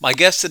My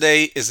guest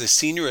today is the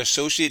Senior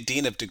Associate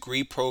Dean of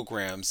Degree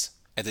Programs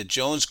at the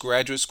Jones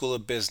Graduate School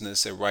of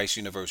Business at Rice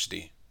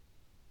University.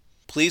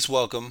 Please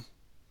welcome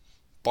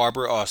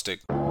Barbara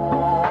Ostick.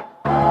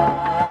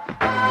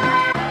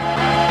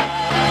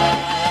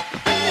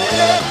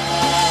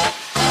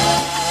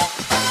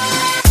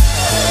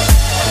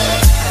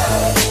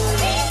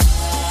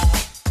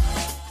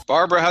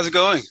 Barbara, how's it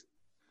going?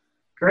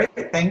 Great,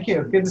 thank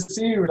you. Good to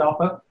see you,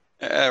 Rodolfo.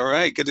 All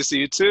right, good to see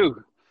you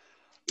too.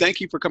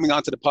 Thank you for coming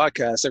on to the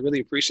podcast. I really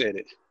appreciate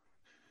it.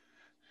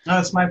 No,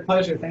 it's my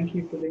pleasure. Thank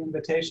you for the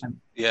invitation.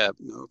 Yeah,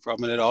 no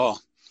problem at all.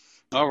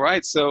 All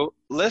right, so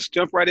let's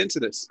jump right into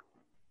this.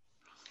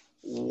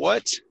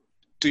 What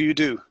do you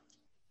do?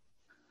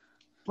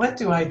 What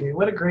do I do?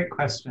 What a great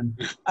question.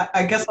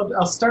 I guess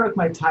I'll start with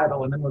my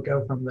title and then we'll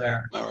go from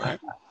there. All right.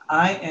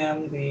 I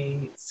am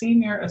the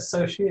Senior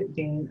Associate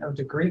Dean of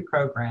Degree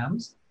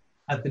Programs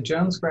at the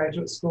Jones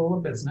Graduate School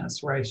of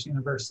Business, Rice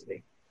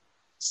University.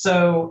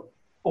 So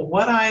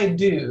what I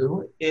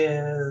do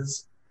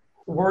is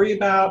worry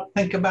about,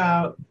 think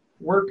about,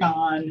 work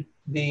on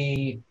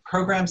the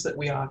programs that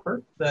we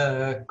offer,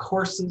 the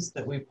courses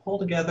that we pull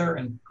together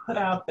and put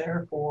out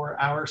there for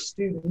our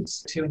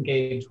students to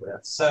engage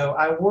with. So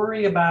I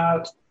worry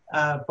about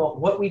both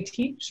what we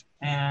teach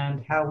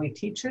and how we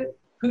teach it,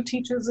 who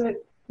teaches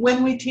it,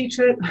 when we teach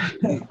it,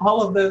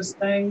 all of those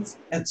things.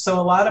 And so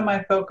a lot of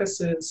my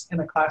focus is in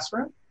the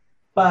classroom,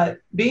 but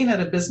being at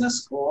a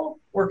business school,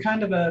 we're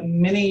kind of a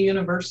mini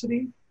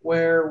university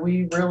where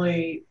we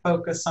really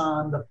focus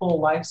on the full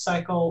life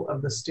cycle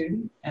of the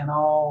student and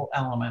all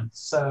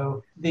elements.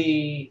 So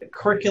the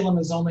curriculum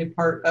is only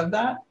part of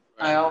that.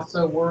 I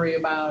also worry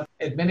about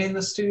admitting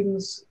the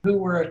students, who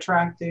we're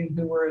attracting,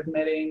 who we're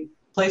admitting,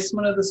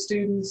 placement of the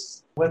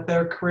students, what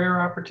their career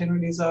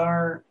opportunities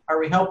are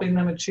we helping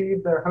them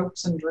achieve their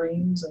hopes and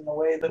dreams in the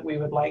way that we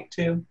would like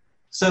to?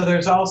 So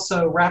there's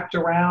also wrapped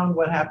around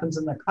what happens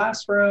in the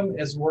classroom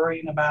is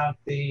worrying about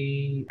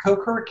the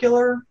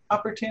co-curricular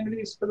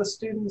opportunities for the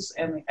students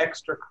and the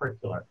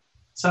extracurricular.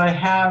 So I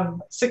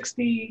have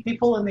 60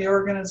 people in the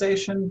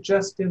organization,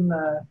 just in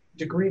the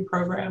degree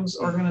programs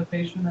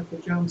organization at the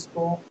Jones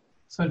School.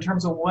 So in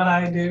terms of what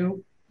I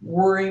do,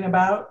 worrying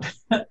about,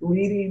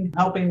 leading,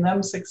 helping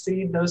them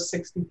succeed, those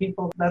 60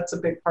 people, that's a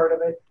big part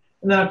of it.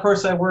 And then of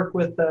course I work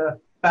with the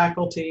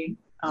faculty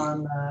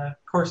on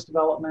course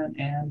development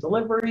and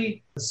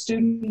delivery,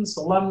 students,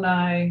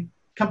 alumni,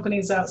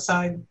 companies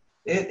outside.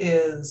 It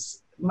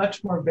is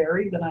much more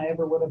varied than I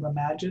ever would have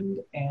imagined,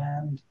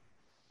 and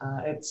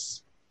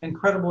it's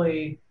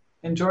incredibly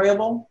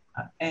enjoyable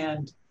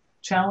and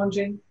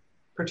challenging,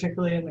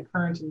 particularly in the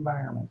current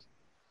environment.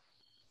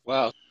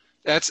 Wow,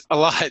 that's a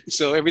lot.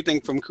 So everything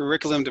from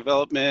curriculum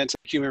development,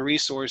 human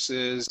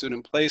resources,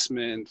 student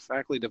placement,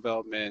 faculty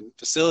development,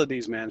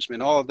 facilities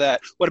management, all of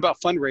that. What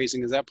about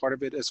fundraising? Is that part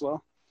of it as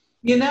well?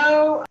 You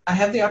know, I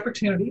have the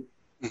opportunity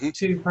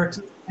to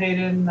participate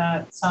in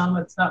that some.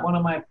 It's not one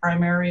of my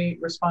primary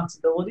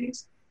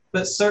responsibilities,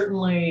 but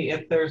certainly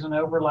if there's an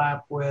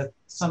overlap with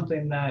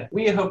something that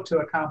we hope to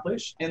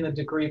accomplish in the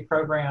degree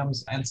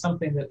programs and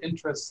something that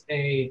interests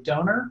a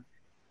donor,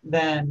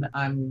 then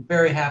I'm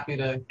very happy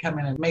to come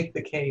in and make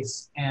the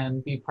case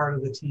and be part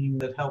of the team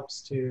that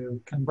helps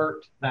to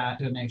convert that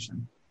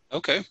donation.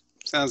 Okay,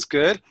 sounds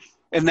good.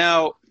 And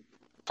now,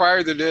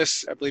 prior to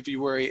this, I believe you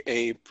were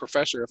a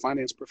professor, a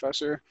finance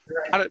professor.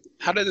 Right.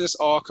 How did this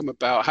all come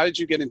about? How did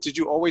you get in? Did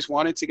you always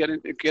wanted to get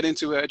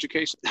into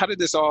education? How did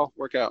this all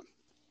work out?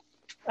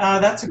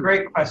 That's a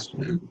great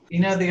question.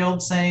 You know the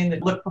old saying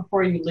that look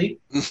before you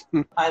leap?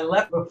 I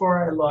left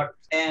before I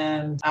looked,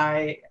 and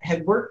I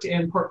had worked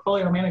in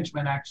portfolio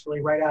management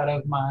actually right out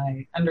of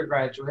my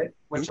undergraduate,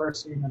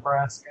 University of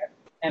Nebraska.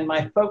 And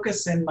my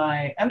focus in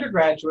my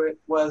undergraduate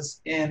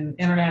was in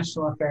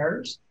international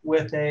affairs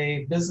with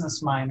a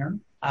business minor.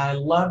 I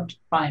loved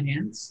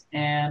finance,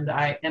 and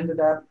I ended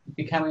up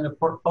becoming a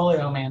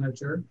portfolio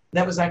manager.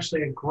 That was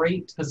actually a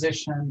great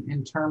position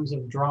in terms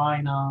of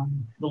drawing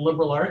on the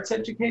liberal arts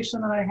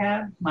education that I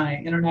had. My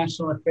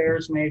international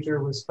affairs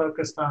major was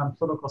focused on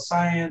political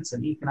science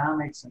and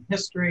economics and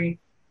history.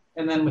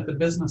 And then with the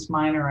business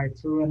minor, I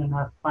threw in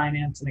enough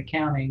finance and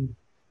accounting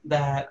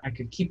that I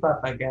could keep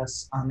up, I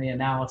guess, on the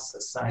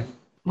analysis side.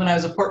 When I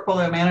was a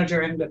portfolio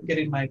manager, I ended up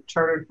getting my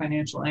chartered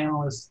financial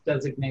analyst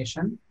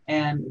designation.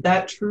 And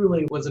that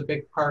truly was a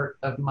big part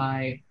of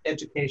my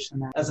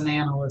education as an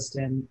analyst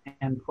and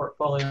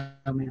portfolio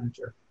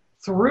manager.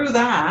 Through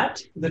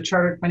that, the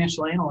Chartered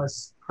Financial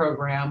Analyst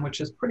program, which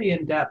is pretty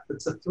in-depth,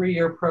 it's a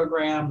 3-year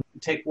program,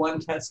 you take one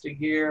test a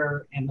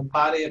year, and the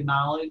body of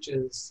knowledge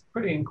is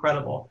pretty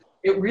incredible.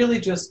 It really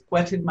just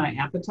whetted my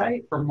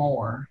appetite for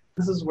more.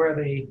 This is where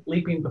the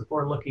leaping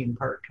before looking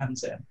part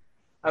comes in.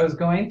 I was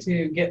going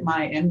to get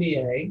my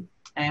MBA,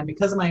 and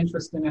because of my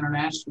interest in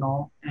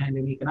international and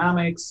in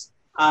economics,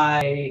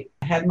 I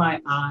had my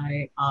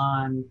eye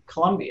on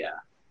Columbia.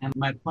 And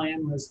my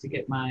plan was to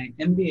get my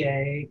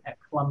MBA at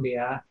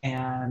Columbia,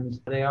 and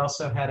they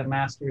also had a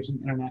master's in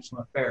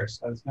international affairs.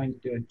 So I was going to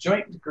do a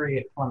joint degree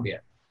at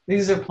Columbia.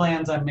 These are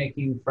plans I'm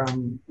making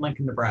from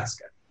Lincoln,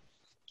 Nebraska.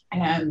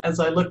 And as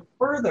I look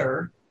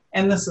further,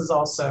 and this is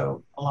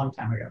also a long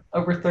time ago,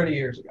 over 30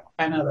 years ago.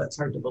 I know that's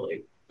hard to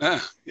believe.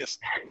 Yes.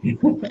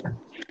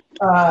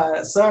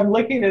 So I'm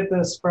looking at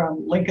this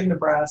from Lincoln,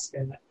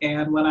 Nebraska,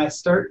 and when I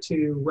start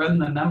to run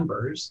the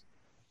numbers,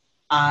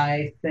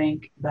 I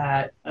think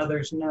that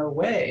there's no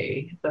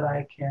way that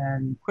I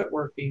can quit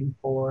working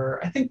for,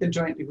 I think the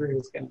joint degree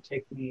was going to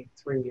take me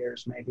 3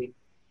 years maybe.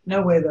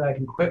 No way that I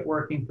can quit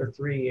working for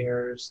 3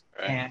 years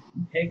and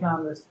take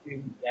on this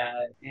student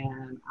debt,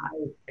 and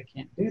I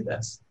can't do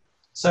this.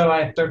 So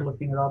I started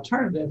looking at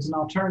alternatives. An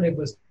alternative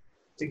was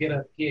to get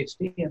a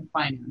PhD in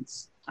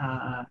finance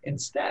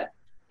instead.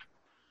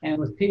 And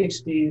with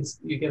PhDs,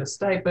 you get a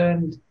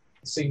stipend,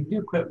 so you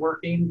do quit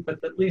working,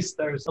 but at least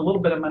there's a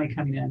little bit of money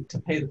coming in to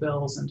pay the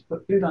bills and to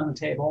put food on the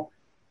table,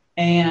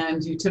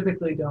 and you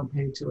typically don't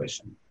pay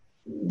tuition.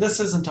 This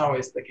isn't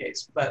always the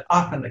case, but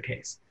often the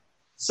case.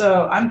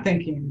 So I'm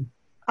thinking,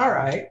 all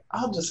right,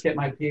 I'll just get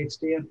my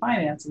PhD in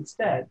finance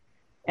instead.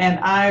 And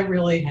I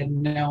really had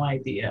no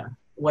idea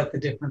what the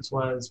difference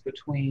was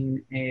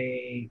between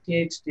a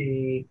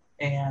PhD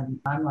and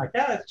I'm like,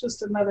 yeah, it's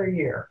just another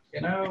year,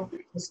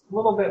 just a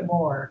little bit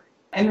more.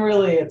 And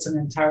really, it's an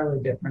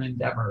entirely different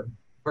endeavor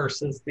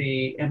versus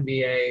the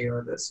MBA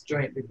or this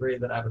joint degree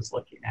that I was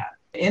looking at.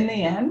 In the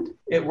end,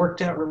 it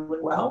worked out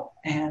really well,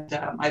 and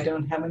I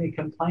don't have any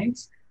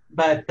complaints.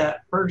 But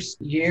that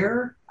first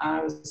year,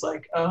 I was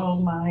like, oh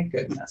my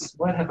goodness,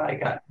 what have I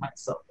got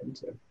myself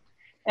into?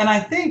 And I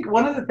think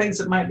one of the things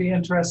that might be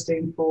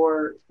interesting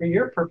for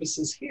your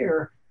purposes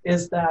here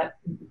is that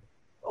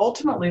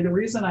ultimately the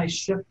reason I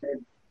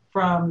shifted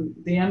from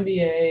the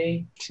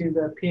MBA to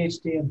the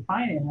PhD in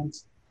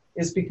finance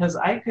is because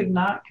I could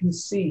not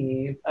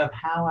conceive of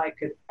how I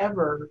could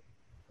ever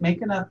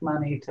make enough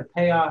money to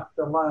pay off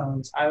the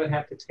loans I would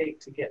have to take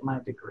to get my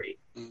degree.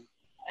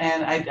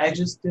 And I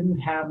just didn't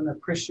have an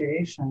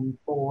appreciation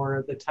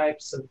for the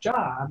types of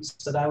jobs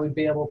that I would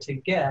be able to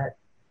get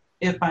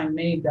if I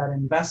made that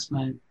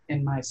investment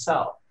in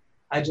myself.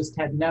 I just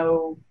had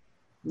no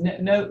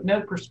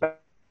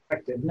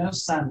perspective, no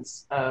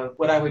sense of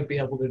what I would be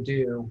able to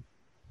do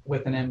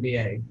with an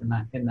MBA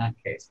in that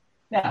case.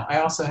 Now, I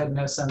also had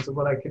no sense of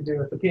what I could do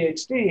with a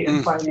PhD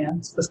in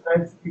finance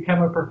besides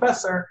become a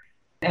professor,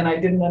 and I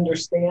didn't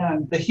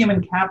understand the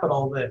human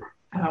capital that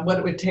what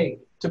it would take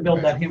to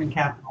build that human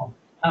capital.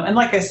 And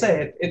like I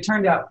say, it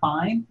turned out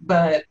fine,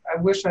 but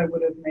I wish I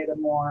would have made a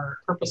more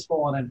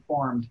purposeful and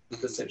informed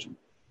decision.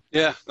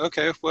 Yeah.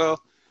 Okay. Well,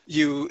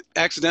 you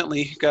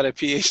accidentally got a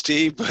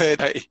PhD,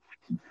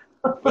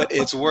 but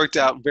it's worked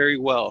out very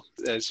well,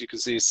 as you can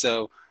see.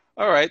 So,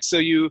 all right. So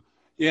you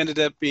ended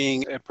up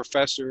being a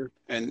professor,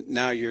 and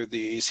now you're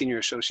the senior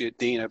associate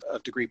dean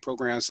of degree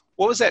programs.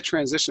 What was that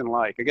transition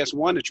like? I guess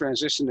the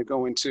transition to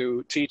go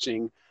into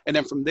teaching, and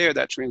then from there,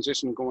 that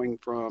transition going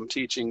from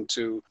teaching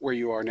to where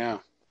you are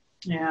now.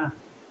 Yeah.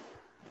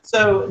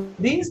 So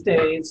these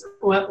days,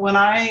 when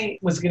I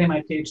was getting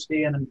my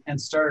PhD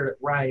and started at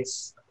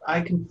Rice,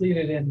 I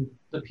completed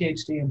the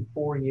PhD in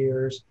 4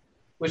 years,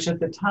 which at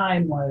the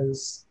time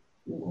was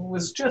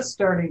just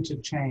starting to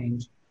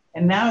change.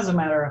 And now, as a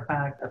matter of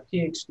fact, a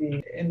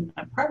PhD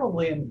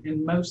probably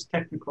in most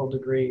technical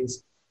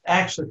degrees,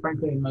 actually,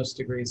 frankly, in most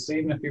degrees. So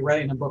even if you're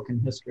writing a book in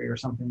history or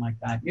something like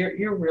that,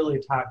 you're really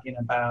talking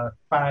about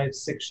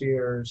 5-6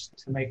 years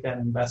to make that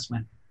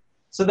investment.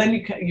 So then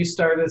you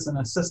start as an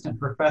assistant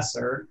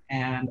professor,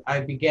 and I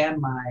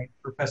began my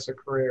professor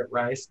career at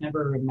Rice.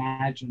 Never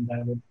imagined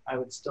I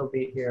would still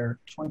be here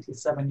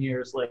 27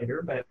 years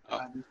later, but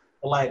I'm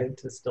delighted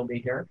to still be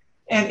here.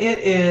 And it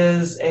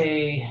is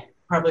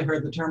probably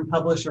heard the term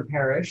publish or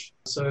perish.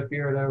 So if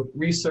you're at a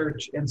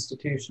research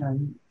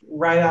institution,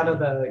 right out of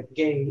the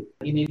gate,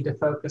 you need to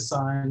focus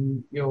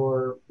on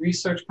your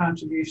research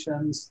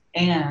contributions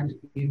and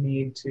you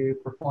need to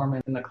perform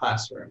it in the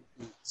classroom.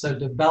 So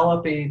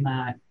developing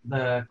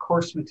the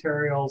course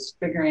materials,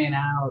 figuring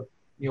out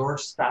your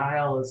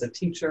style as a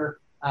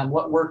teacher,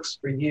 what works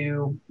for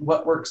you,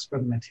 what works for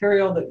the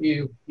material that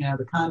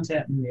the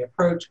content and the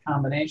approach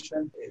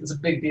combination is a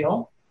big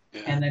deal.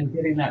 And then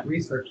getting that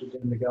research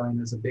agenda going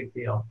is a big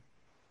deal.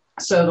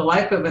 So the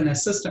life of an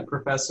assistant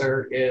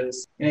professor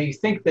is, you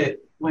think that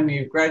when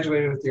you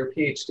graduated with your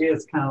PhD,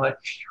 it's kind of like,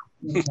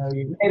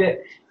 you made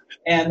it.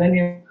 And then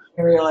you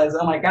realize,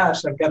 oh my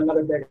gosh, I've got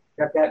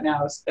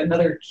now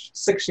another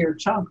 6-year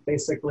chunk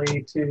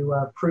basically to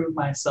prove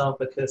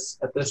myself at this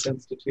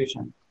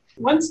institution.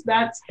 Once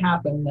that's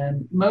happened,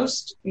 then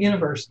most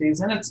universities,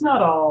 and it's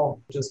not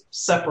all just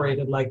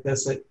separated like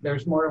this,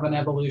 there's more of an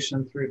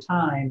evolution through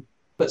time.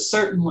 But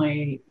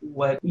certainly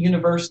what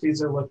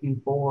universities are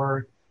looking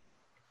for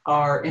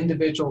are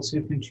individuals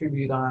who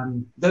contribute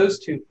on those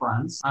two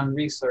fronts, on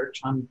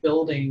research, on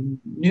building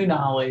new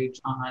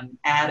knowledge, on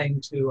adding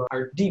to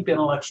our deep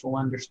intellectual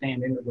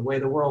understanding of the way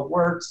the world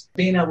works,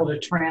 being able to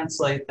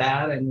translate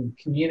that and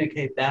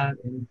communicate that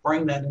and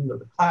bring that into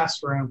the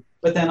classroom,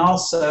 but then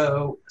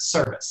also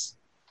service.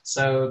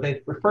 So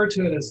they refer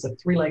to it as the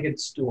three-legged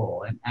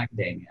stool in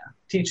academia,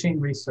 teaching,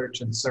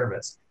 research, and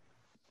service.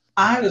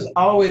 I was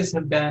always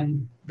have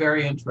been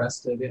very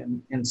interested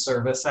in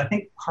service. I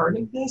think part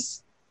of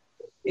this,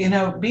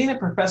 being a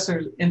professor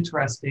is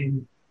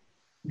interesting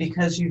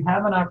because you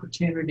have an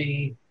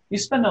opportunity. You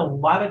spend a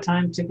lot of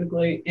time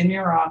typically in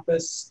your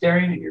office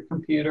staring at your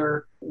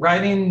computer,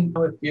 writing.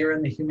 If you're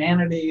in the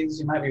humanities,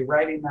 you might be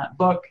writing that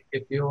book.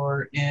 If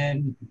you're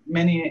in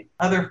many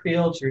other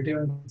fields, you're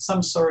doing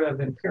some sort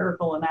of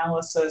empirical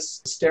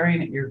analysis,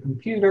 staring at your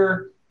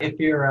computer. If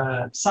you're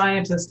a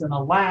scientist in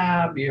a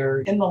lab,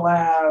 you're in the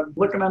lab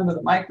looking under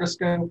the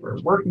microscope or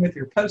working with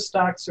your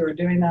postdocs who are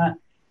doing that.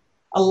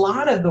 A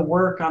lot of the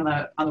work on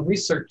the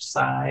research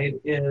side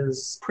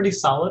is pretty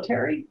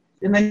solitary.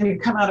 And then you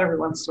come out every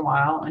once in a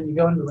while and you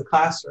go into the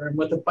classroom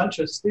with a bunch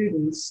of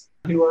students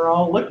who are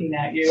all looking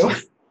at you.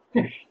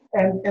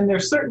 and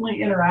there's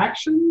certainly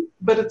interaction,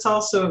 but it's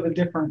also of a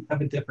different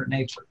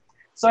nature.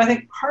 So I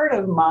think part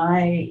of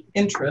my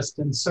interest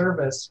in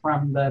service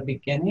from the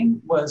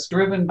beginning was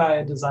driven by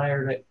a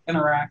desire to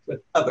interact with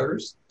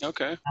others.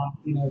 Okay.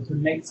 To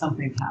make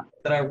something happen.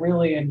 That I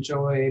really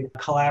enjoyed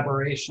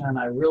collaboration.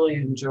 I really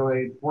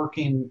enjoyed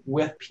working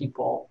with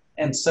people.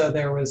 And so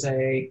there was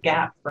a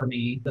gap for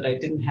me that I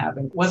didn't have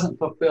and wasn't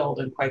fulfilled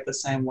in quite the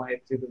same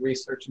way through the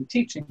research and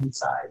teaching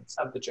sides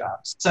of the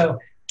jobs. So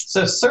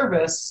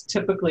service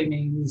typically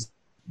means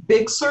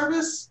big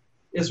service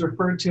is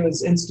referred to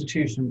as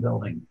institution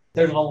building.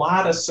 There's a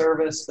lot of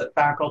service that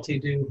faculty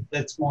do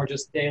that's more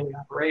just daily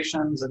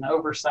operations and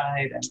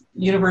oversight. And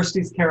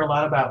universities care a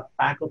lot about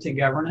faculty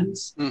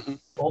governance. Mm-hmm.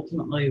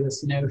 Ultimately,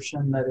 this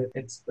notion that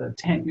it's the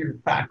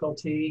tenured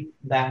faculty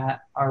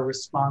that are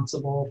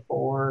responsible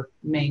for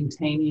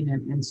maintaining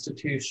an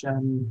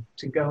institution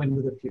to go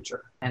into the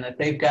future, and that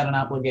they've got an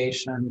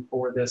obligation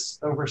for this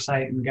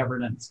oversight and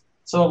governance.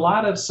 So a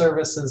lot of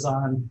services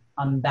on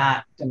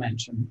that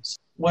dimension.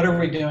 What are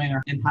we doing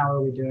and how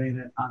are we doing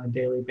it on a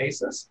daily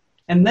basis?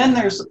 And then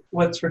there's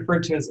what's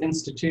referred to as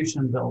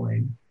institution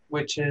building,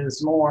 which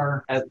is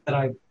more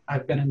that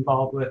I've been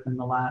involved with in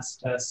the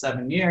last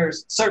 7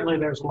 years. Certainly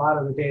there's a lot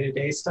of the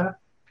day-to-day stuff,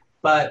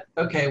 but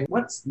okay,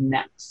 what's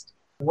next?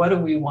 What do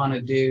we want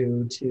to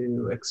do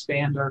to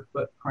expand our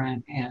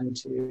footprint and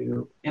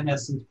to, in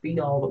essence, be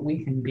all that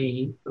we can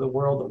be for the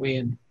world that we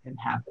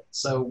inhabit?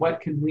 So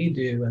what can we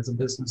do as a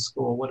business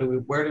school? Where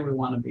do we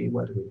want to be?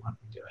 What do we want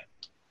to be doing?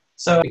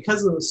 So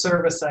because of the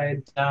service I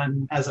had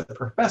done as a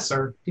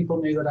professor,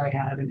 people knew that I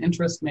had an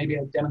interest. Maybe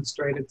I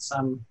demonstrated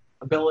some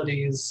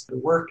abilities to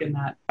work in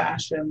that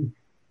fashion.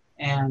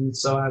 And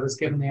so I was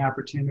given the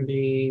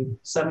opportunity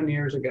 7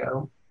 years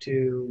ago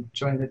to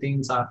join the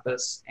dean's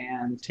office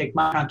and take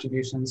my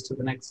contributions to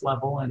the next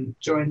level and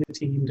join the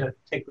team to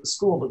take the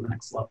school to the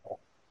next level.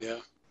 Yeah,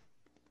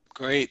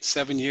 great.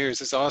 7 years.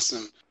 That's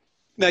awesome.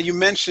 Now, you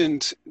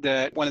mentioned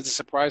that one of the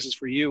surprises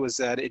for you was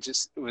that it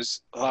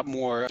was a lot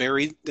more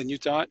varied than you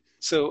thought.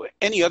 So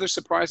any other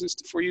surprises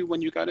for you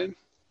when you got in?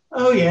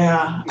 Oh,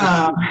 yeah.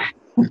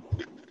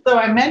 So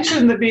I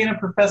mentioned that being a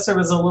professor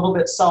was a little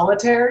bit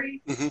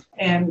solitary, mm-hmm.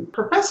 and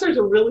professor's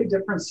a really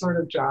different sort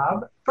of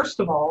job. First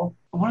of all,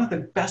 one of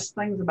the best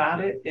things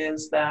about it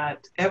is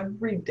that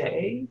every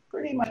day,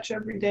 pretty much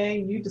every day,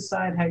 you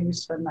decide how you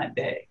spend that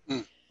day.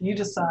 Mm. You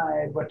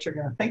decide what you're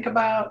going to think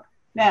about.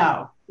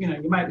 Now,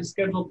 you might be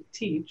scheduled to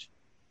teach,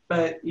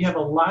 but you have a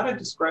lot of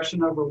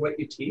discretion over what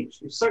you teach.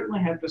 You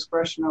certainly have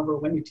discretion over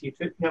when you teach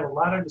it. You have a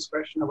lot of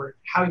discretion over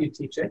how you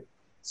teach it.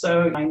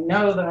 So I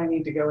know that I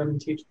need to go in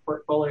and teach a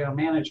portfolio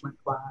management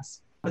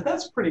class, but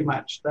that's pretty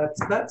much, that's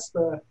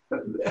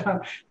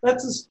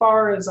as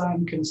far as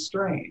I'm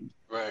constrained.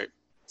 Right.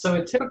 So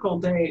a typical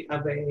day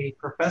of a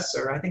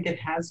professor, I think it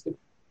has to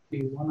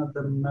be one of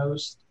the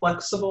most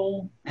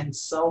flexible and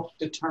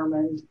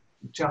self-determined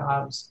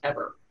jobs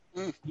ever.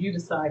 Mm. You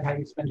decide how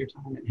you spend your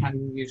time and how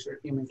you use your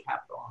human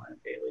capital on a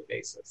daily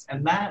basis.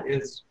 And that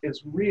is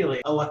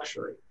really a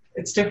luxury.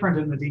 It's different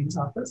in the dean's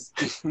office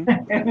and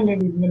in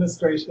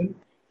administration.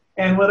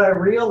 And what I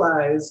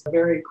realized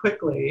very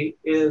quickly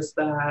is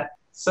that,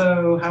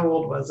 so how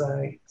old was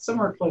I?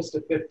 Somewhere close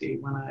to 50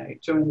 when I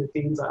joined the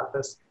dean's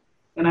office.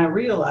 And I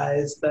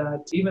realized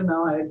that even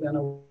though I had been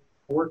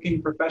a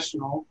working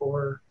professional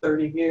for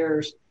 30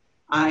 years,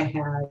 I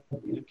had,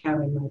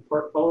 counting my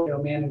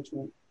portfolio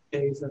management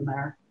days in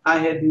there, I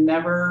had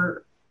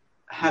never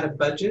had a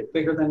budget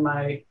bigger than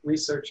my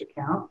research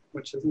account,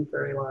 which isn't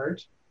very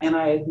large. And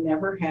I had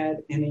never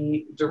had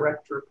any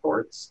direct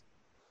reports.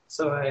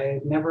 So I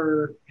had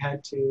never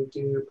had to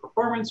do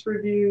performance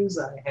reviews.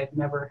 I had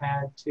never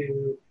had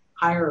to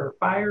hire or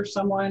fire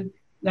someone.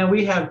 Now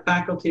we have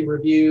faculty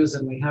reviews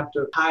and we have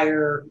to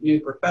hire new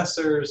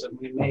professors and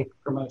we make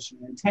promotion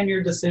and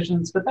tenure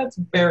decisions, but that's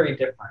very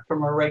different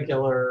from a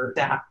regular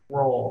staff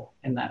role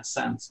in that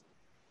sense.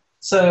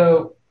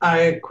 So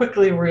I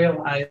quickly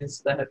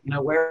realized that,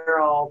 where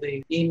all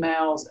the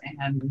emails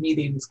and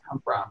meetings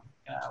come from.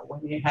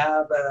 When you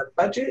have a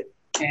budget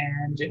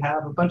and you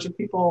have a bunch of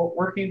people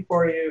working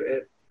for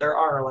you, there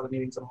are a lot of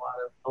meetings and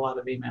a lot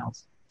of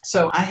emails.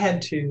 So I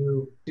had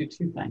to do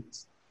two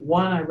things.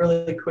 One, I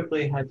really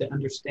quickly had to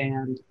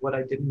understand what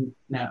I didn't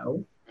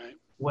know, right,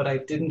 what I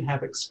didn't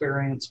have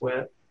experience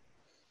with,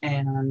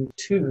 And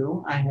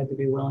two, I had to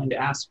be willing to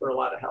ask for a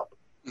lot of help.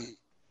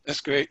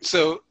 That's great.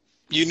 So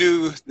you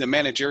knew the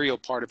managerial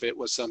part of it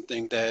was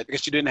something that I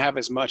guess you didn't have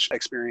as much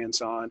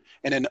experience on.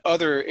 And in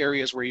other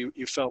areas where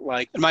you felt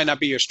like it might not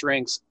be your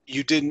strengths,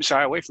 you didn't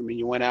shy away from it.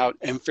 You went out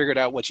and figured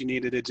out what you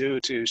needed to do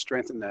to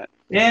strengthen that.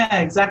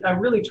 Yeah, exactly. I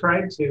really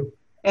tried to.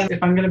 And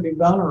if I'm going to be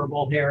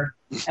vulnerable here,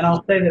 and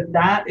I'll say that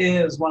that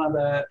is one of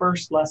the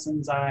first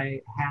lessons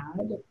I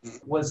had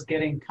was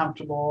getting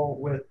comfortable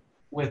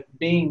with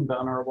being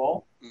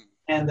vulnerable,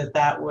 and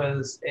that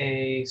was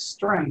a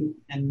strength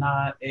and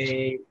not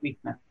a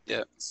weakness.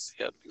 Yeah,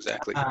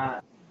 exactly.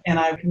 And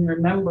I can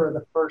remember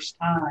the first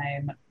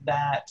time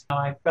that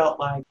I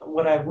felt like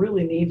what I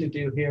really need to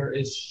do here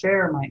is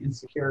share my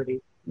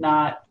insecurity,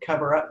 not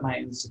cover up my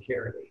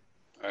insecurity.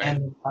 Right.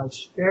 And if I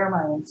share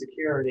my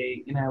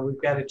insecurity,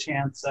 we've got a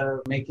chance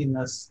of making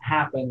this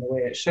happen the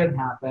way it should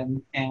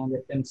happen. And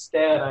if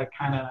instead I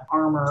kind of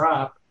armor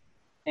up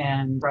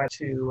and try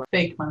to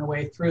fake my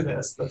way through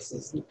this,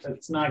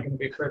 it's not going to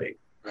be pretty.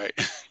 Right.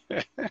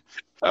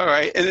 All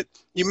right. And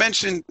you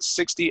mentioned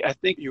 60. I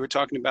think you were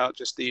talking about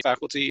just the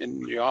faculty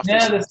in your office.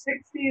 Yeah, the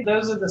 60,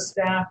 those are the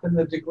staff in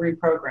the degree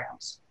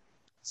programs.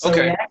 So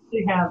we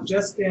actually have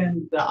just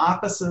in the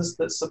offices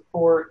that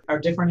support our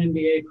different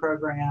MBA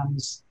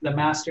programs, the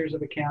Masters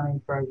of Accounting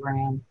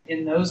program,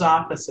 in those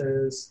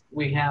offices,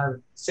 we have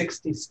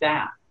 60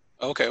 staff.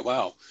 Okay,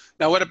 wow.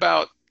 Now, what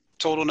about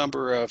total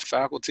number of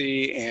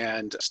faculty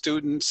and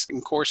students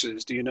and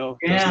courses? Do you know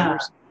those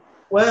numbers?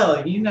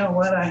 Well, you know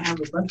what? I have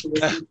a bunch of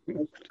this.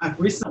 I've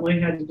recently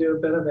had to do a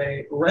bit of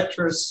a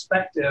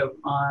retrospective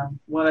on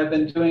what I've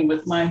been doing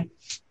with my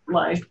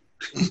life.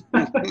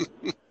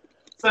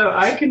 So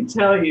I can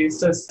tell you,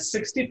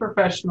 60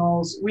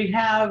 professionals, we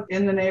have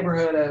in the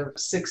neighborhood of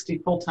 60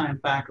 full-time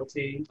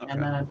faculty,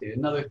 and then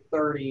another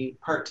 30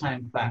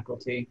 part-time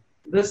faculty.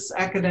 This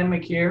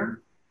academic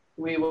year,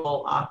 we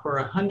will offer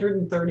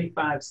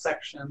 135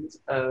 sections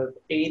of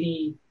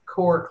 80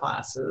 core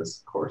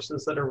classes,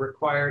 courses that are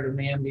required in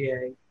the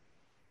MBA,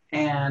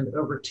 and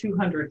over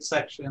 200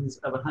 sections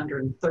of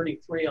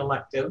 133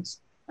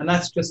 electives. And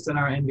that's just in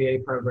our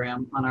MBA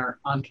program, on our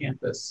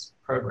on-campus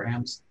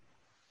programs.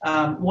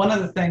 One of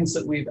the things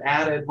that we've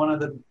added, one of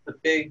the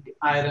big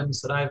items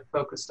that I've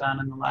focused on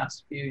in the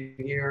last few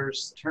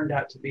years turned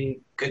out to be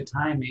good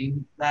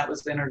timing. That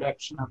was the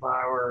introduction of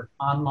our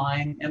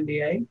online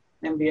MBA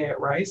at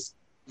Rice.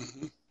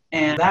 Mm-hmm.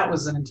 And that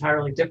was an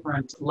entirely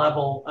different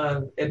level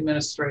of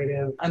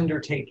administrative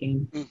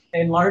undertaking,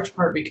 in large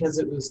part because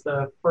it was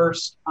the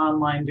first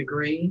online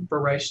degree for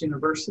Rice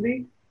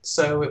University.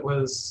 So it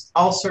was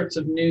all sorts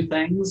of new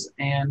things,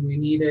 and we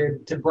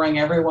needed to bring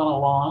everyone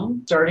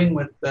along, starting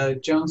with the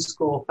Jones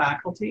School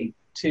faculty,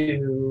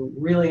 to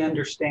really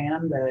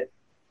understand that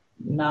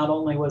not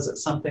only was it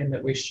something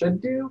that we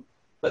should do,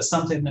 but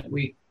something that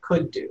we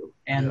could do.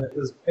 And it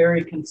was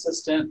very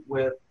consistent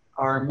with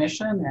our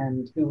mission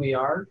and who we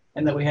are,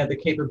 and that we had the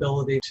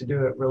capability to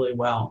do it really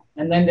well.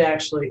 And then to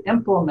actually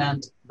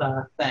implement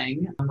the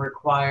thing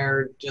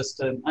required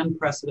just an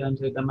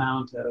unprecedented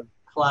amount of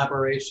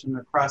collaboration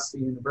across the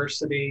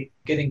university,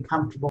 getting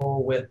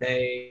comfortable with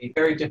a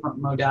very different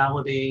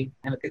modality.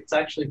 And it's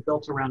actually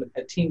built around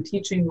a team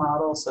teaching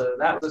model. So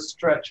that was a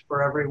stretch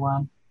for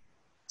everyone.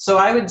 So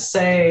I would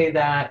say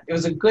that it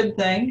was a good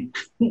thing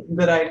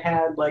that I'd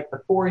had like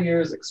the 4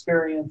 years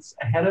experience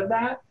ahead of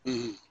that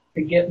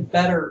to get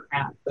better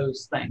at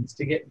those things,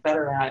 to get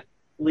better at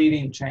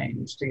leading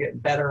change, to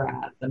get better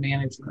at the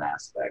management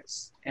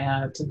aspects,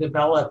 and to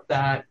develop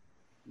that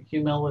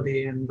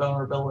humility and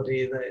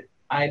vulnerability that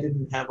I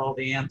didn't have all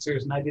the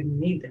answers, and I didn't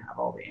need to have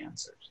all the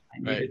answers. I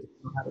needed to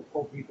know how to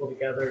pull people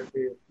together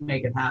to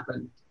make it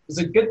happen. It was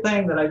a good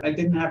thing that I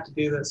didn't have to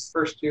do this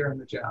first year in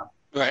the job.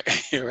 Right,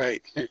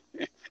 right.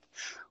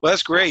 Well,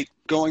 that's great.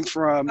 Going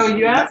from... Oh,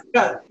 you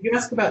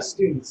asked about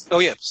students. Oh,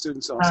 yeah,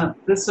 students also.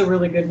 This is a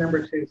really good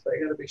number, too, so I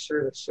got to be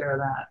sure to share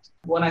that.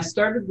 When I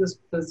started this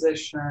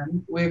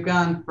position, we've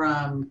gone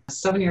from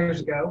 7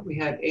 years ago, we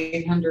had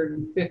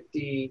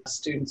 850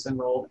 students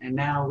enrolled, and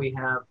now we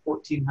have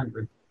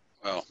 1,400.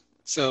 Wow.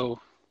 So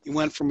you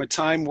went from a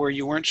time where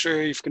you weren't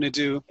sure if you're going to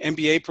do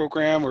MBA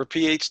program or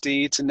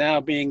PhD to now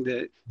being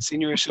the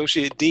Senior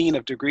Associate Dean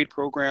of Degree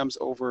Programs,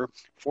 over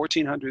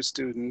 1,400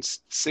 students,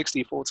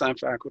 60 full-time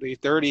faculty,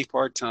 30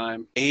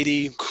 part-time,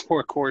 80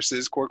 core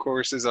courses,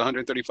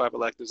 135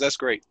 electives. That's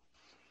great.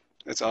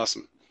 That's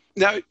awesome.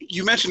 Now,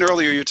 you mentioned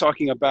earlier you're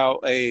talking about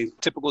a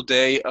typical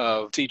day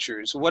of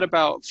teachers. What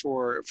about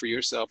for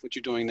yourself, what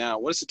you're doing now?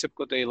 What does a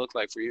typical day look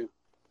like for you?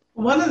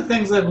 One of the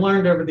things I've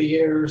learned over the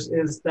years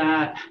is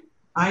that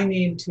I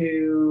need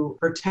to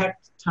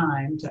protect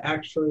time to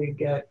actually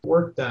get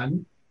work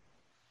done.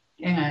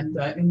 And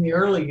in the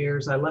early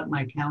years, I let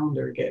my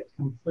calendar get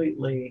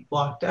completely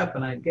blocked up,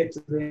 and I'd get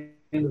to the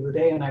end of the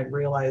day and I'd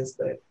realize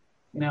that,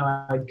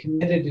 I'd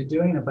committed to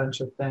doing a bunch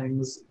of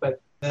things,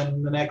 but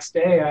then the next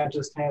day I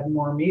just had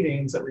more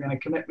meetings that were going to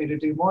commit me to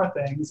do more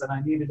things, and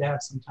I needed to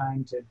have some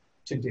time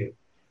to do.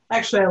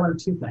 Actually, I learned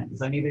two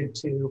things. I needed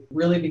to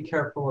really be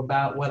careful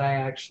about what I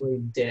actually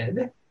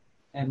did,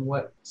 and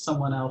what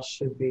someone else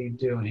should be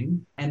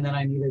doing. And then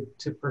I needed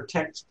to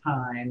protect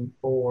time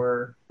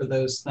for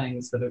those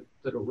things that it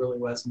really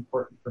was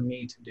important for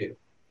me to do.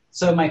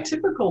 So my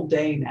typical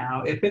day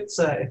now, if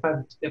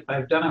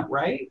I've done it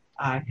right,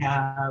 I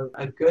have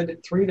a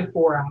good 3 to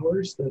 4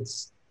 hours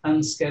that's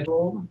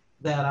unscheduled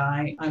that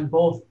I'm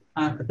both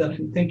that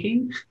I'm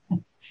thinking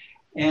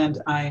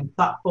and I'm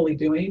thoughtfully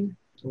doing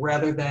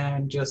rather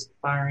than just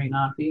firing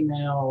off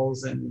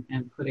emails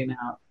and putting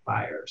out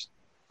fires.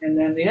 And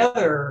then the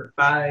other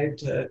 5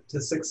 to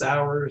 6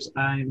 hours,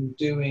 I'm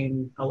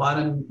doing a lot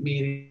of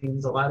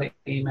meetings, a lot of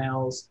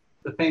emails,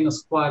 the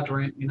famous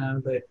quadrant,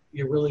 that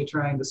you're really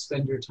trying to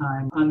spend your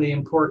time on the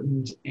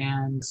important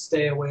and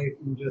stay away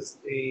from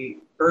just the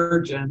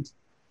urgent.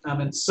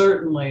 And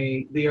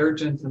certainly the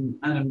urgent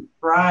and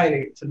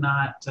try to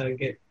not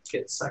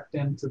get sucked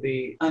into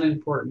the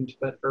unimportant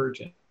but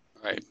urgent.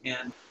 Right.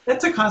 And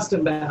that's a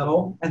constant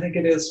battle. I think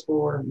it is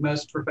for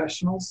most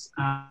professionals.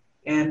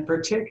 And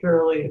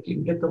particularly if you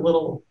can get the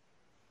little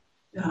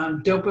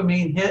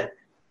dopamine hit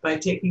by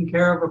taking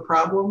care of a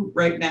problem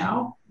right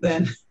now,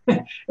 then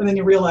and then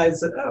you realize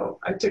that, oh,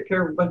 I took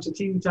care of a bunch of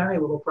teeny tiny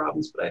little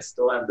problems, but I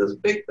still have this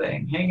big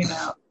thing hanging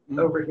out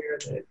over here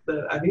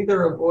that I've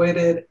either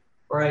avoided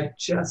or I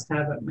just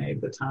haven't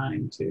made the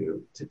time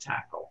to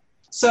tackle.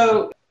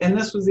 So, and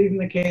this was even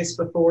the case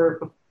before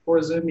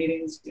Zoom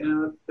meetings.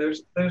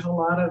 There's a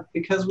lot of,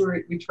 because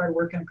we try to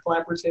work in a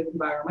collaborative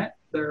environment,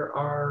 there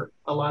are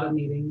a lot of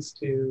meetings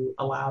to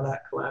allow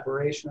that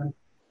collaboration.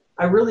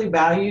 I really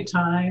value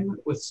time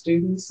with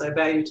students. I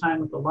value time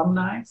with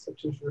alumni,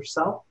 such as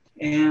yourself.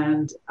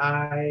 And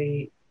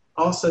I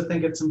also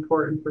think it's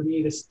important for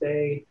me to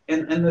stay,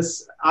 and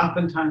this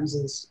oftentimes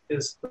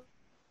is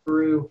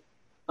through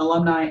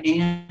alumni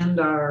and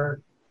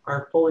our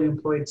fully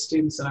employed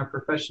students in our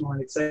professional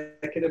and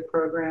executive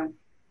program.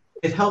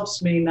 It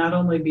helps me not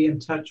only be in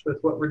touch with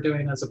what we're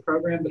doing as a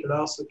program, but it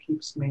also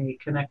keeps me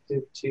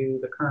connected to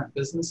the current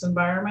business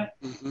environment.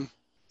 Mm-hmm.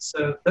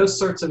 So those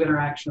sorts of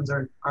interactions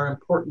are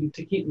important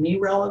to keep me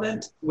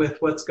relevant with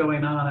what's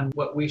going on and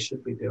what we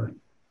should be doing.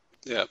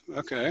 Yeah.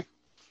 Okay.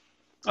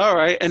 All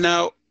right. And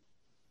now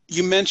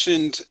you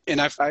mentioned,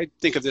 and I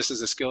think of this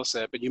as a skill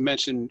set, but you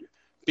mentioned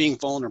being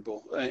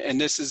vulnerable. And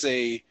this is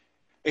a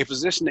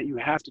position that you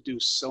have to do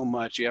so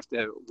much. You have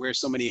to wear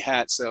so many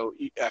hats. So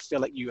I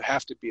feel like you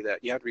have to be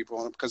that. You have to be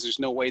vulnerable because there's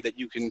no way that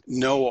you can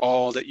know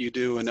all that you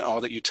do and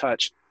all that you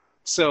touch.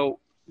 So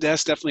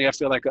that's definitely, I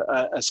feel like,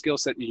 a skill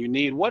set that you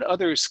need. What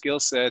other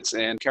skill sets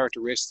and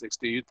characteristics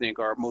do you think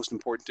are most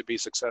important to be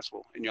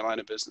successful in your line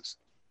of business?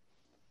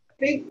 I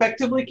think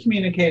effectively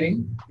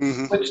communicating,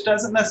 mm-hmm. which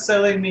doesn't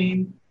necessarily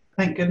mean,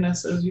 thank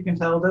goodness, as you can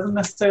tell, doesn't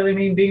necessarily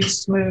mean being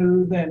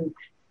smooth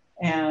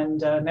and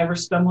never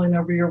stumbling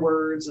over your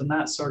words and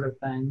that sort of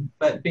thing,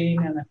 but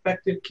being an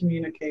effective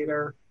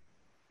communicator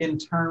in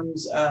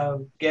terms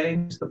of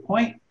getting to the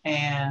point,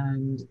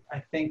 and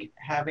I think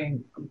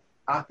having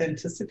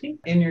authenticity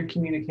in your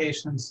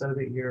communication so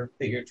that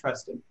you're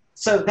trusted.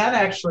 So that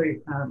actually,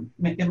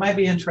 it might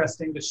be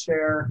interesting to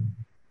share.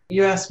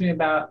 You asked me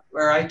about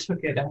where I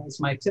took it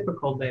as my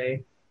typical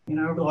day.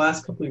 Over the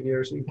last couple of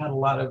years, we've had a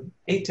lot of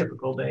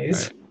atypical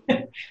days.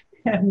 Right.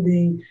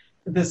 And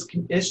this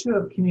issue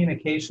of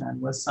communication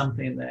was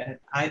something that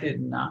I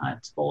did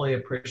not fully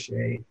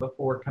appreciate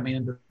before coming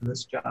into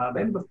this job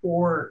and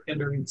before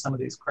entering some of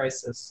these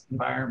crisis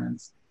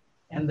environments.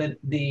 And that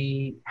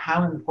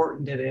how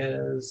important it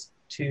is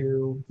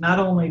to not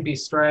only be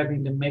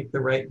striving to make the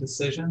right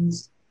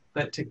decisions,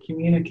 but to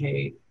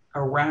communicate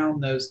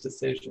around those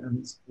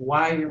decisions,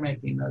 why you're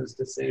making those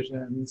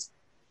decisions,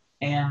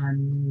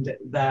 and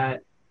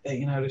that,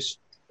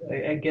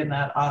 again,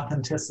 that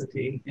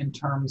authenticity in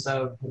terms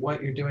of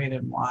what you're doing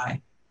and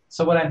why.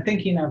 So what I'm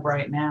thinking of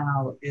right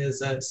now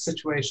is a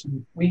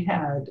situation. We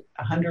had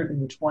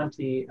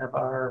 120 of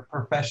our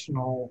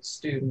professional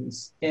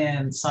students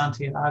in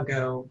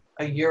Santiago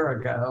a year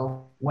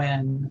ago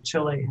when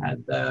Chile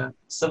had the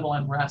civil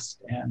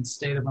unrest and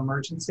state of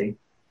emergency.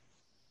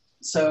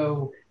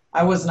 So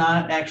I was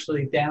not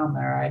actually down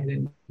there. I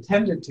had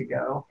intended to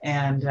go,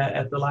 and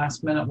at the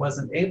last minute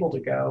wasn't able to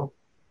go.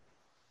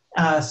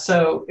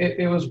 So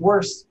it was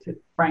worse,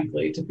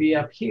 frankly, to be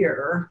up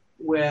here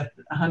with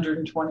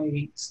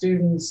 120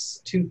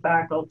 students, 2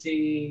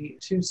 faculty,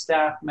 2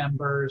 staff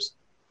members,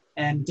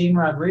 and Dean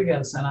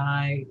Rodriguez and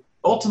I.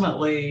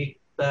 Ultimately,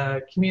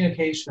 the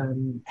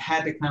communication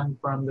had to come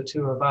from the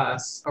 2 of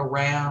us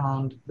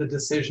around the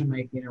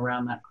decision-making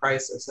around that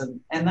crisis.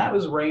 And that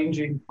was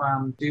ranging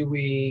from, do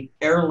we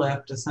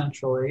airlift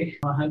essentially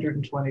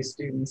 120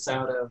 students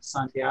out of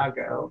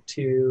Santiago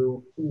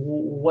to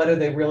what do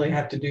they really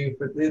have to do?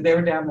 They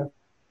were down to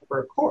for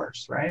a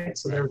course, right?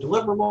 So there were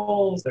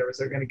deliverables,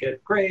 they're going to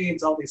get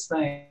grades, all these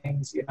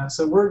things,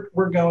 So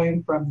we're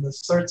going from the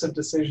sorts of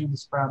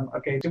decisions from,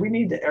 okay, do we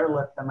need to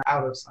airlift them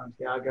out of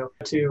Santiago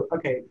to,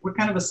 okay, what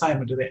kind of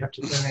assignment do they have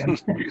to turn in?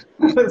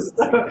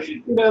 So,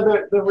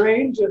 the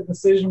range of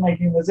decision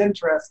making was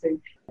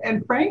interesting.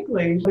 And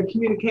frankly, the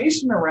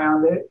communication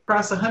around it,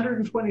 across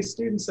 120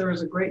 students, there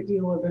was a great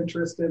deal of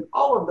interest in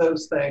all of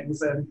those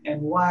things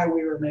and why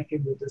we were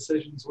making the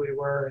decisions we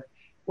were, and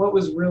what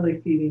was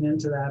really feeding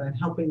into that and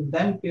helping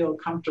them feel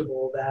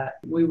comfortable that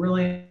we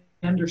really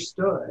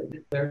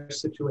understood their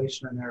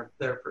situation and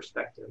their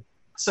perspective.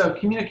 So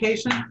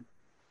communication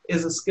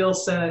is a skill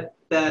set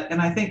that, and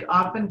I think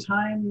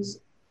oftentimes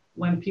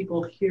when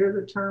people hear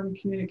the term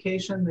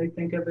communication, they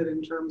think of it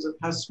in terms of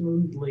how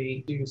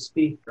smoothly do you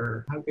speak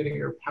or how good are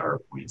your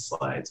PowerPoint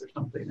slides or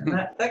something. And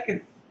that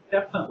could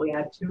definitely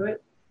add to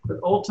it. But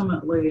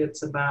ultimately,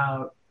 it's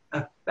about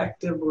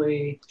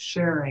effectively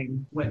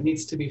sharing what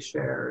needs to be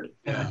shared.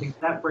 And I think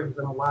that brings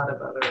in a lot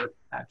of other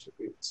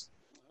attributes.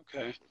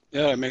 Okay.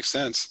 Yeah, it makes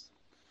sense.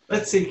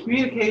 Let's see,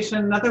 communication,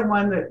 another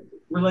one that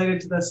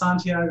related to the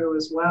Santiago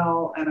as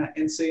well.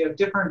 And so you have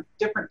different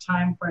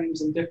time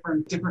frames and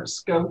different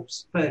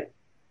scopes, but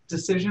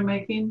decision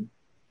making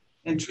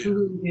and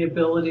truly the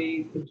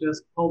ability to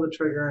just pull the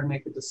trigger and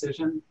make a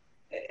decision.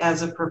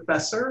 As a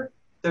professor,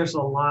 there's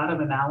a lot of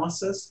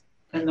analysis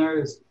and there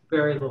is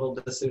very little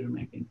decision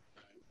making.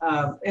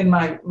 In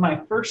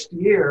my first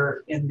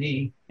year in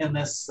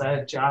this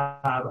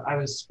job, I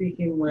was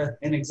speaking with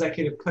an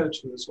executive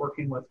coach who was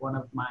working with one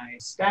of my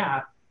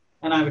staff,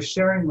 and I was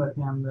sharing with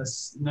him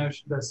this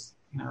notion,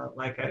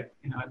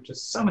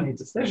 just so many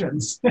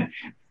decisions,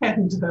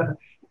 and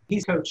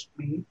he coached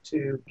me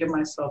to give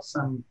myself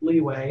some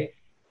leeway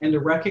and to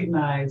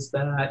recognize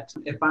that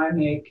if I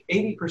make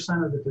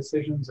 80% of the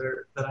decisions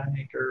that I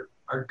make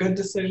are good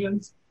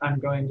decisions, I'm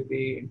going to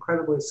be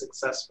incredibly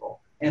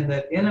successful. And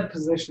that in a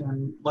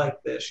position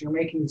like this, you're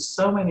making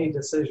so many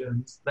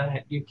decisions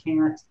that you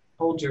can't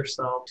hold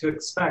yourself to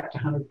expect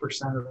 100%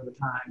 of the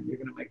time you're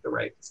going to make the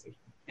right decision.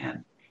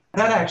 And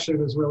that actually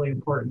was really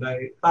important.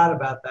 I thought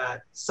about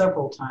that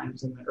several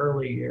times in the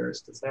early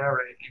years to say, all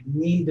right, I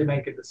need to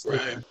make a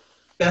decision. Right.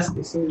 Best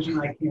decision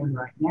I can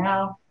right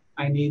now.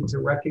 I need to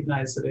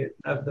recognize that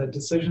of the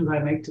decisions I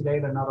make today,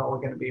 they're not all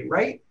going to be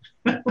right.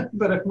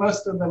 But if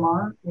most of them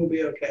aren't, we'll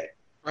be okay.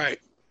 Right.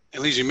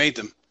 At least you made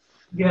them.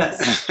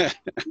 Yes,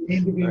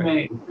 need to be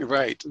made.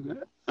 Right.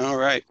 All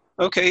right.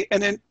 Okay.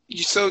 And then,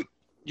 so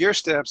your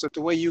steps,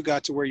 the way you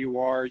got to where you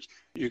are,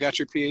 you got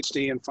your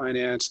PhD in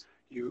finance,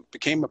 you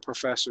became a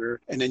professor,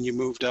 and then you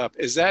moved up.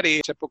 Is that a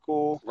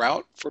typical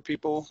route for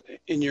people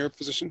in your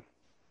position?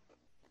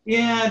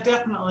 Yeah, it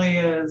definitely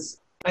is.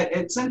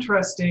 It's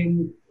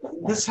interesting.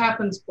 This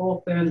happens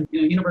both in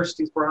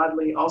universities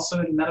broadly,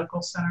 also in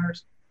medical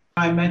centers.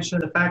 I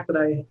mentioned the fact that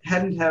I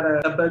hadn't had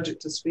a budget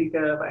to speak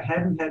of. I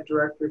hadn't had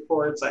direct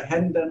reports. I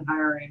hadn't done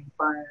hiring,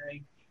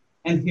 firing.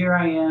 And here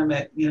I am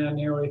at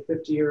nearly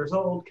 50 years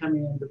old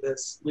coming into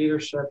this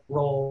leadership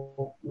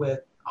role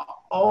with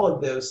all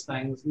of those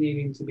things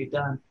needing to be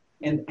done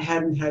and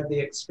hadn't had the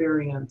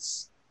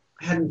experience,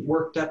 hadn't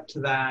worked up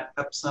to that,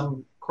 up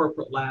some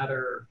corporate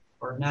ladder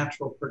or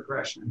natural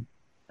progression.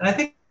 And I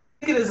think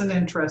it is an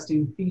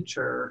interesting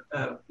feature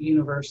of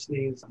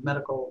universities,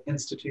 medical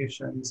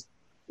institutions,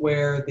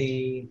 where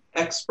the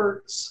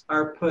experts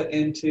are put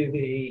into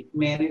the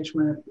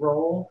management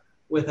role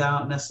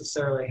without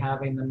necessarily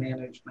having the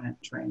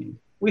management training.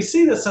 We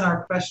see this in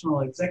our professional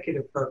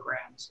executive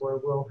programs where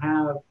we'll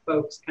have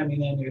folks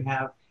coming in who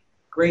have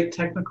great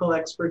technical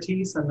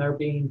expertise and they're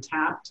being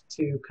tapped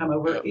to come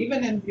over,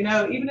 even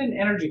in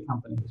energy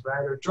companies,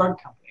 right, or drug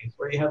companies,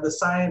 where you have the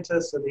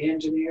scientists or the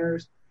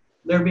engineers.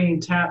 They're being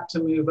tapped to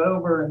move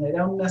over and they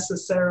don't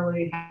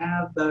necessarily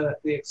have the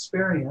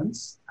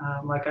experience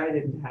like I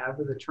didn't have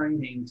or the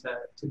training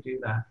to do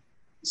that.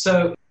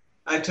 So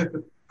I took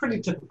a pretty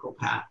typical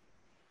path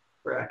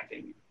for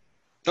academia.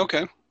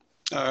 Okay.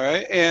 All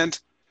right. And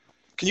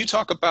can you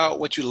talk about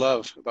what you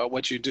love about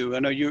what you do? I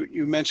know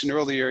you mentioned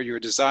earlier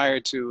your desire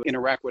to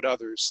interact with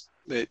others,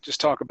 but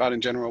just talk about in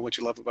general what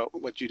you love about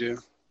what you do.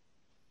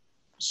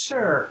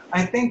 Sure.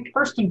 I think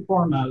first and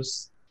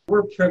foremost,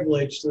 we're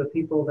privileged, the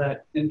people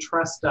that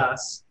entrust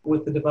us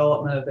with the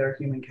development of their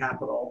human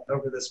capital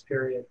over this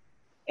period.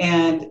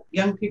 And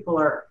young people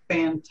are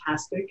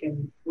fantastic.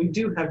 And we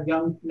do have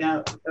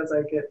now, as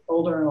I get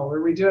older and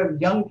older, we do have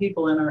young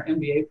people in our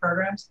MBA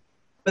programs,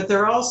 but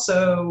they're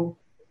also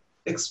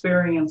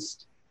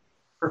experienced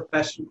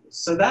professionals.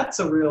 So that's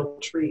a real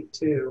treat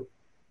too,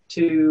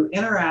 to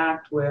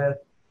interact with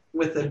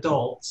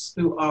adults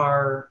who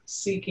are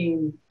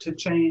seeking to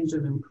change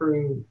and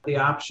improve the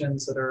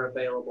options that are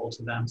available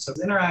to them. So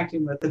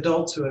interacting with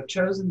adults who have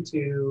chosen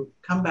to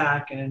come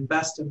back and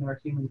invest in their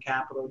human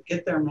capital,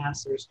 get their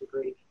master's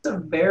degree. It's a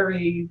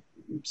very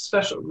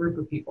special group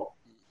of people.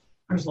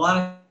 There's a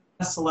lot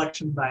of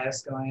selection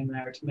bias going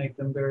there to make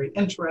them very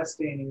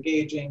interesting,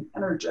 engaging,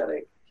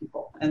 energetic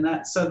people. And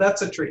that's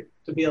a treat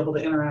to be able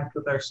to interact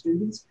with our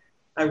students.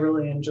 I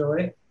really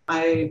enjoy.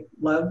 I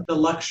love the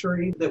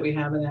luxury that we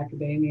have in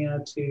academia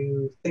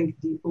to think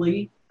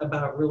deeply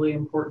about really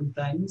important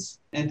things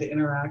and to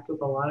interact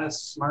with a lot of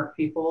smart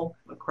people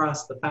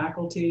across the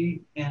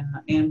faculty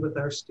and with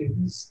our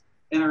students,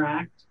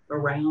 interact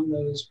around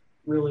those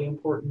really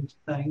important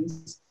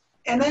things.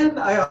 And then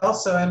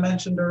I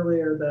mentioned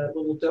earlier the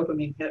little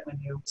dopamine hit when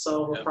you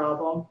solve a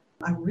problem.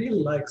 I really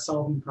like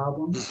solving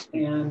problems.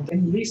 And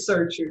in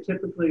research, you're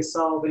typically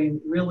solving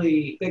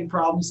really big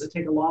problems that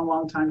take a long,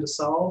 long time to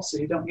solve. So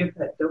you don't get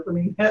that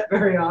dopamine hit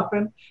very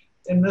often.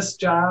 In this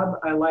job,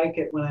 I like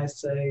it when I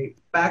say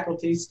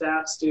faculty,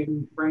 staff,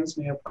 student brings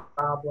me a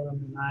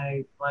problem and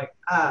I like,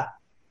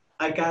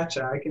 I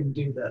gotcha, I can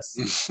do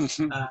this.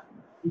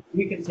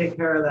 You can take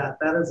care of that.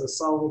 That is a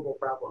solvable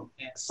problem.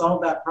 And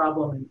solve that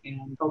problem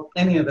and help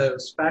any of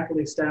those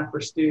faculty, staff,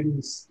 or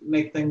students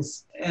make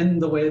things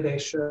end the way they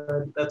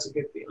should. That's a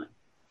good feeling.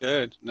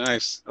 Good.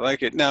 Nice. I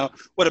like it. Now,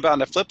 what about on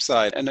the flip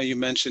side? I know you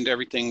mentioned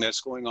everything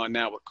that's going on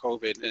now with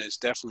COVID, and it's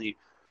definitely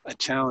a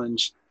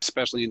challenge,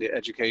 especially in the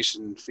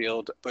education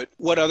field. But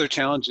what other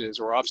challenges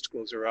or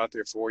obstacles are out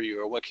there for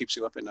you, or what keeps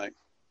you up at night?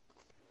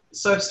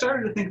 So I've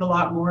started to think a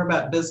lot more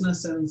about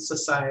business and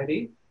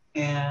society,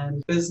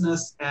 and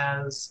business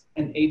as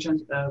an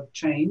agent of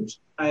change.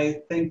 I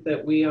think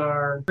that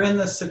we're in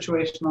this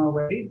situation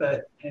already,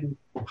 but in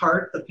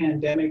part the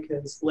pandemic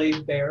has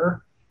laid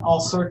bare all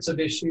sorts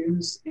of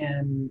issues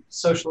in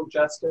social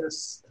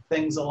justice,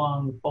 things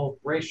along both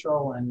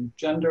racial and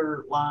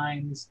gender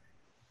lines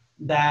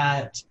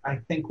that I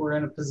think we're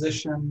in a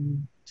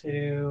position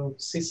to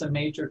see some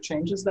major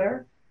changes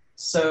there.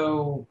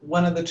 So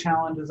one of the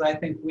challenges I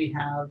think we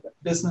have,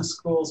 business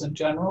schools in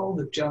general,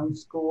 the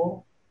Jones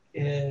School,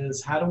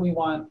 is how do we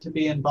want to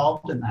be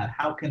involved in that?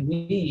 How can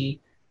we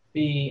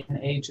be an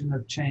agent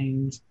of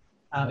change?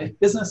 If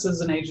business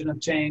is an agent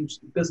of change,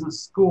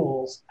 business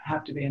schools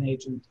have to be an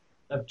agent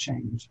of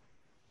change.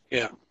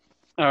 Yeah.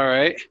 All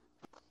right.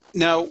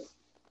 Now,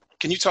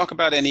 can you talk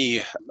about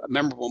any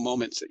memorable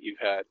moments that you've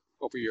had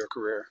over your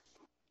career?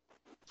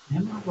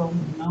 Memorable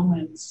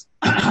moments.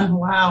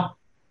 Wow.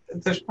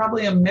 There's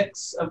probably a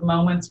mix of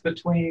moments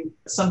between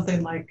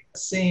something like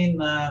seeing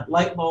the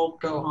light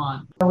bulb go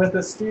on with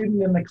a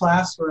student in the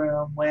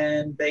classroom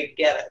when they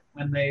get it,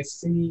 when they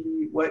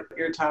see what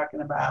you're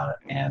talking about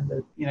and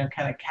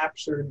kind of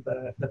captured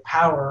the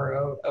power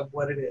of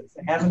what it is.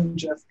 They haven't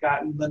just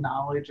gotten the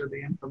knowledge or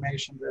the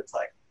information, but it's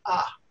like,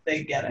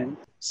 they get it.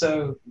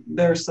 So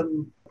there's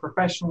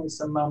professionally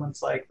some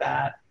moments like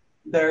that.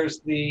 There's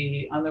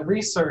on the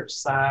research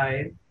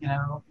side,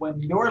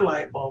 when your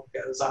light bulb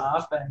goes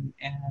off and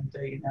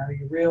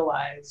you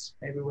realize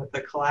maybe with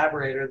the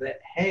collaborator that,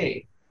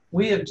 hey,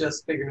 we have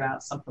just figured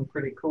out something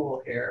pretty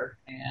cool here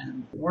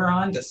and we're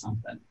on to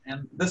something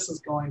and this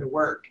is going to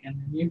work.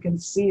 And you can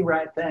see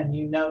right then,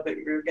 that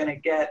you're going to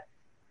get,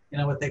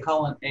 what they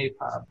call an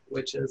APUB,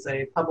 which is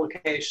a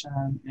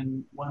publication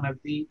in one of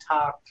the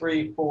top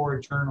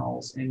 3-4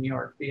 journals in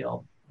your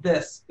field.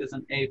 This is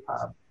an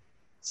APUB.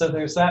 So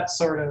there's that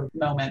sort of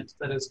moment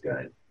that is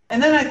good.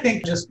 And then I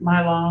think just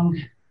my long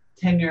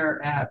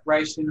tenure at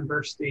Rice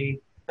University,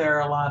 there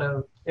are a lot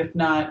of, if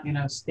not,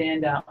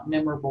 standout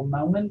memorable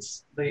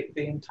moments. The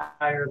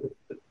entire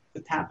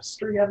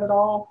tapestry of it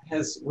all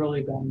has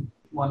really been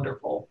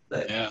wonderful.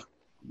 The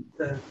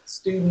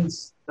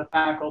students, the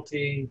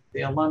faculty,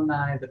 the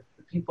alumni, the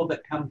people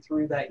that come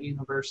through that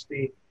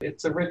university,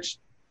 it's a rich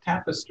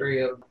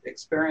tapestry of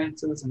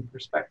experiences and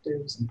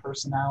perspectives and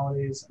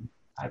personalities. And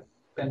I've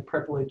been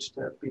privileged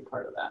to be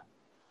part of that.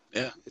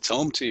 Yeah, it's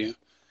home to you.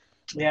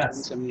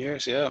 Yes. 7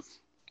 years, yeah.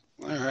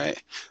 All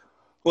right.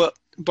 Well,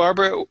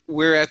 Barbara,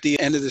 we're at the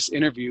end of this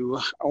interview.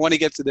 I want to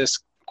get to this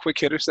quick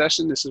hitter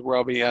session. This is where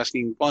I'll be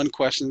asking fun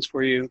questions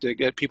for you to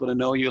get people to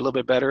know you a little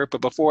bit better.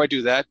 But before I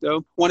do that, though,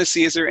 I want to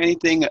see, is there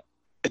anything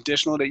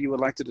additional that you would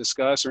like to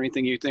discuss or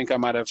anything you think I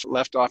might have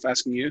left off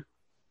asking you?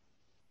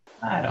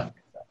 I don't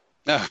think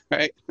so. All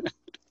right.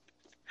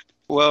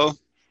 Well,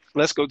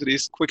 let's go to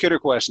these quick hitter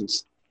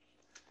questions.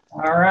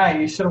 All right.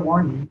 You should have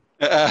warned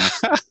me.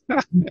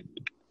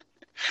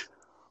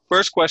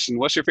 First question,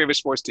 what's your favorite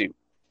sports team?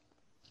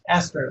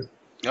 Astros.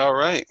 All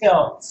right.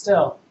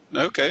 Still.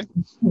 Okay.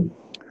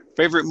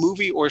 Favorite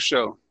movie or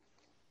show?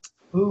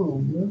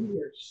 Ooh, movie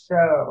or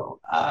show?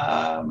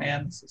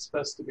 Man, this is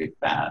supposed to be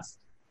fast.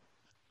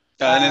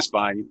 And it's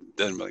fine. It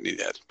doesn't really need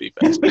that to be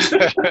fast.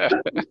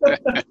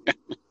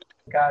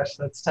 Gosh,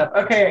 that's tough.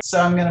 Okay, so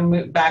I'm going to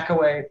move back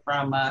away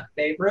from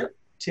favorite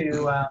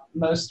to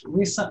most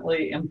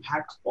recently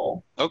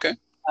impactful. Okay.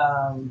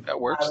 That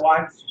works. I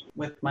watched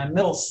with my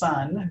middle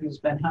son, who's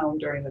been home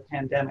during the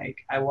pandemic,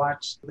 I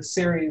watched the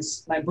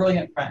series My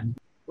Brilliant Friend,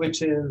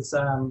 which is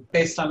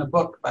based on a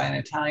book by an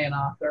Italian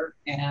author.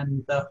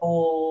 And the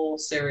whole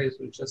series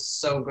was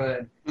just so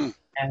good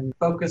and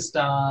focused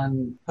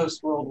on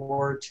post-World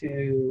War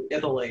II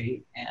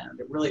Italy. And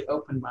it really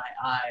opened my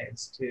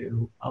eyes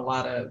to a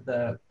lot of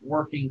the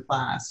working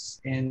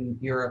class in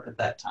Europe at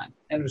that time.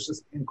 And it was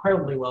just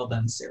incredibly well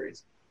done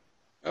series.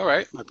 All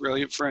right. My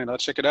Brilliant Friend. I'll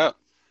check it out.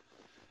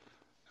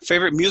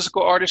 Favorite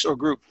musical artist or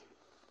group?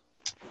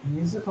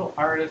 Musical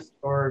artist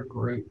or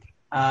group.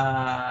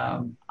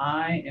 I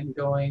am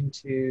going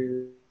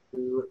to.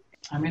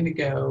 I'm going to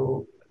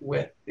go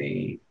with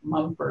the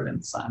Mumford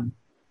and Son.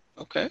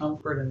 Okay.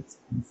 Mumford and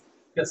Sons.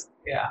 Just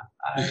yeah,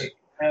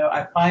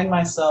 I find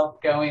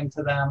myself going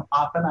to them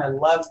often. I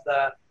love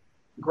the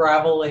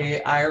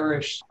gravelly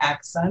Irish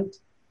accent.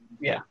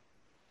 Yeah.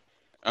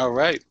 All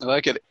right. I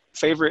like it.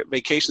 Favorite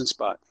vacation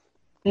spot?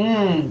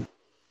 Mm.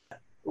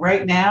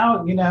 Right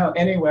now,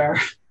 anywhere.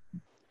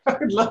 I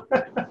would love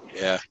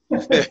Yeah.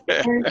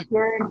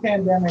 during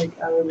pandemic.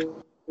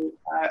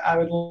 I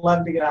would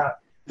love to get out.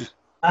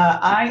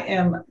 I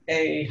am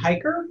a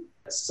hiker,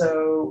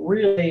 so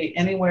really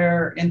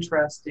anywhere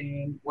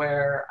interesting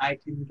where I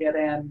can get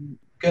in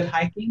good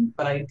hiking,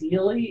 but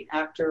ideally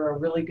after a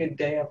really good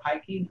day of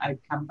hiking, I'd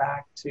come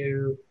back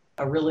to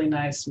a really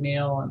nice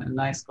meal and a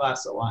nice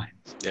glass of wine.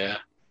 Yeah.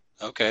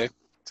 Okay.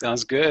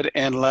 Sounds good.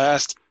 And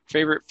last,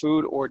 favorite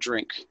food or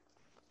drink?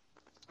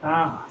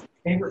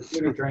 Favorite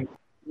food or drink.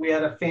 We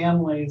had a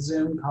family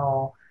Zoom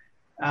call,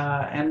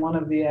 and one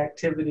of the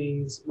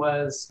activities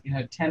was,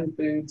 10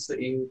 foods that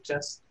you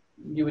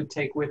would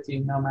take with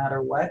you no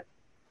matter what.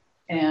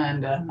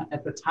 And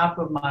at the top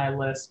of my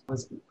list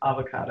was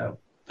avocado.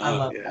 I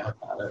love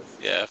avocado.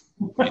 Yeah,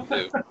 me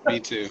too. Me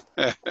too.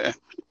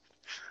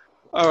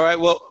 All right.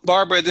 Well,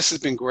 Barbara, this has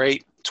been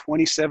great.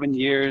 27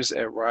 years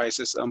at Rice.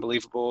 It's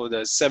unbelievable.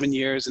 The 7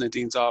 years in the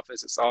dean's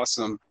office. It's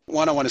awesome.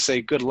 One, I want to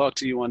say good luck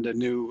to you on the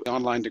new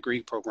online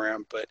degree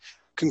program, but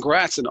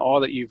congrats on all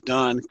that you've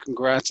done.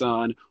 Congrats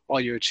on all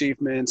your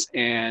achievements.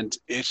 And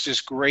it's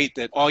just great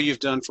that all you've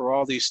done for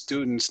all these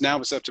students. Now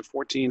it's up to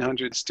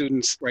 1,400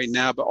 students right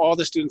now, but all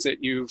the students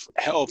that you've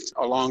helped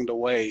along the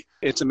way,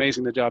 it's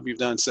amazing the job you've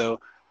done. So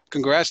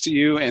congrats to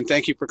you. And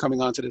thank you for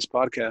coming on to this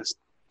podcast.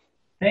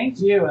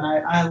 Thank you. And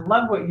I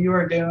love what you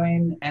are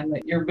doing, and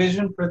that your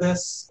vision for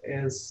this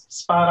is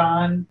spot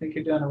on. I think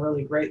you're doing a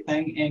really great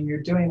thing, and you're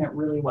doing it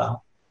really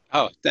well.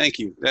 Oh, thank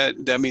you.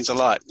 That means a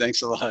lot.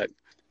 Thanks a lot.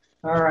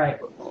 All right.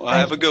 Well,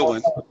 have a good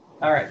one.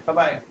 All right.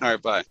 Bye-bye. All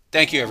right. Bye.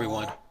 Thank you,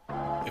 everyone.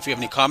 If you have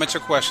any comments or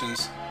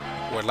questions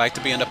or would like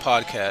to be on the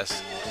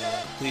podcast,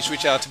 please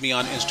reach out to me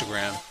on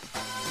Instagram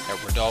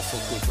at Rodolfo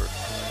Cooper.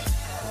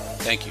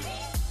 Thank you.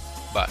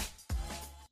 Bye.